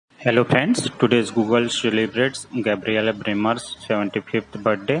Hello friends, today's Google celebrates Gabriela Brimmer's 75th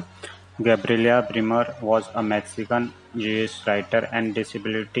birthday. Gabriela Brimmer was a Mexican Jewish writer and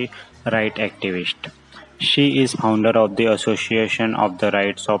disability rights activist. She is founder of the Association of the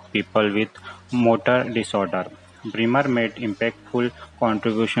Rights of People with Motor Disorder. Brimmer made impactful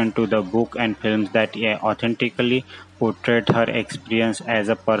contribution to the book and films that authentically portrayed her experience as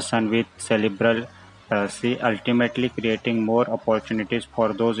a person with cerebral palsy, ultimately creating more opportunities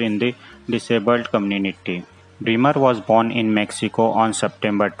for those in the disabled community. Brimmer was born in Mexico on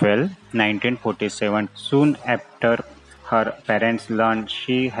September 12, 1947. Soon after her parents learned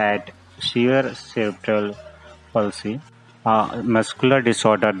she had severe cerebral palsy, a muscular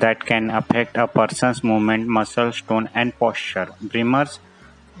disorder that can affect a person's movement, muscle tone, and posture. Brimmer's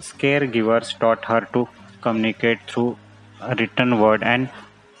caregivers taught her to communicate through written word and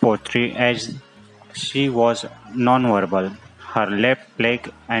poetry as she was nonverbal. Her left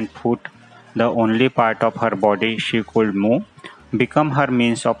leg and foot, the only part of her body she could move, become her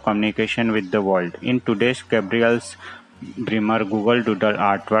means of communication with the world. In today's Gabriel's Brimmer Google Doodle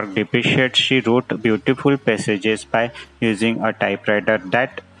artwork depicts she wrote beautiful passages by using a typewriter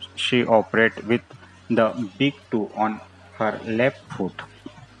that she operated with the big toe on her left foot.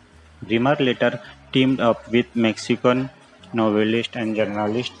 Brimmer later teamed up with Mexican novelist and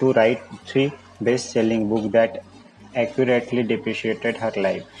journalist to write three best-selling books that accurately depicted her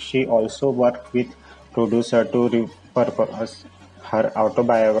life. She also worked with producer to repurpose her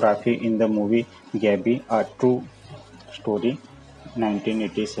autobiography in the movie Gaby, a true story,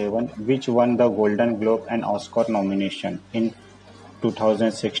 1987, which won the Golden Globe and Oscar nomination. In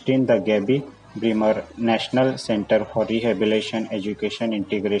 2016, the Gaby Brimmer National Center for Rehabilitation Education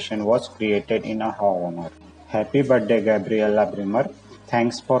Integration was created in her honor. Happy birthday, Gabriela Brimmer.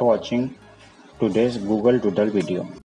 Thanks for watching today's Google Doodle video.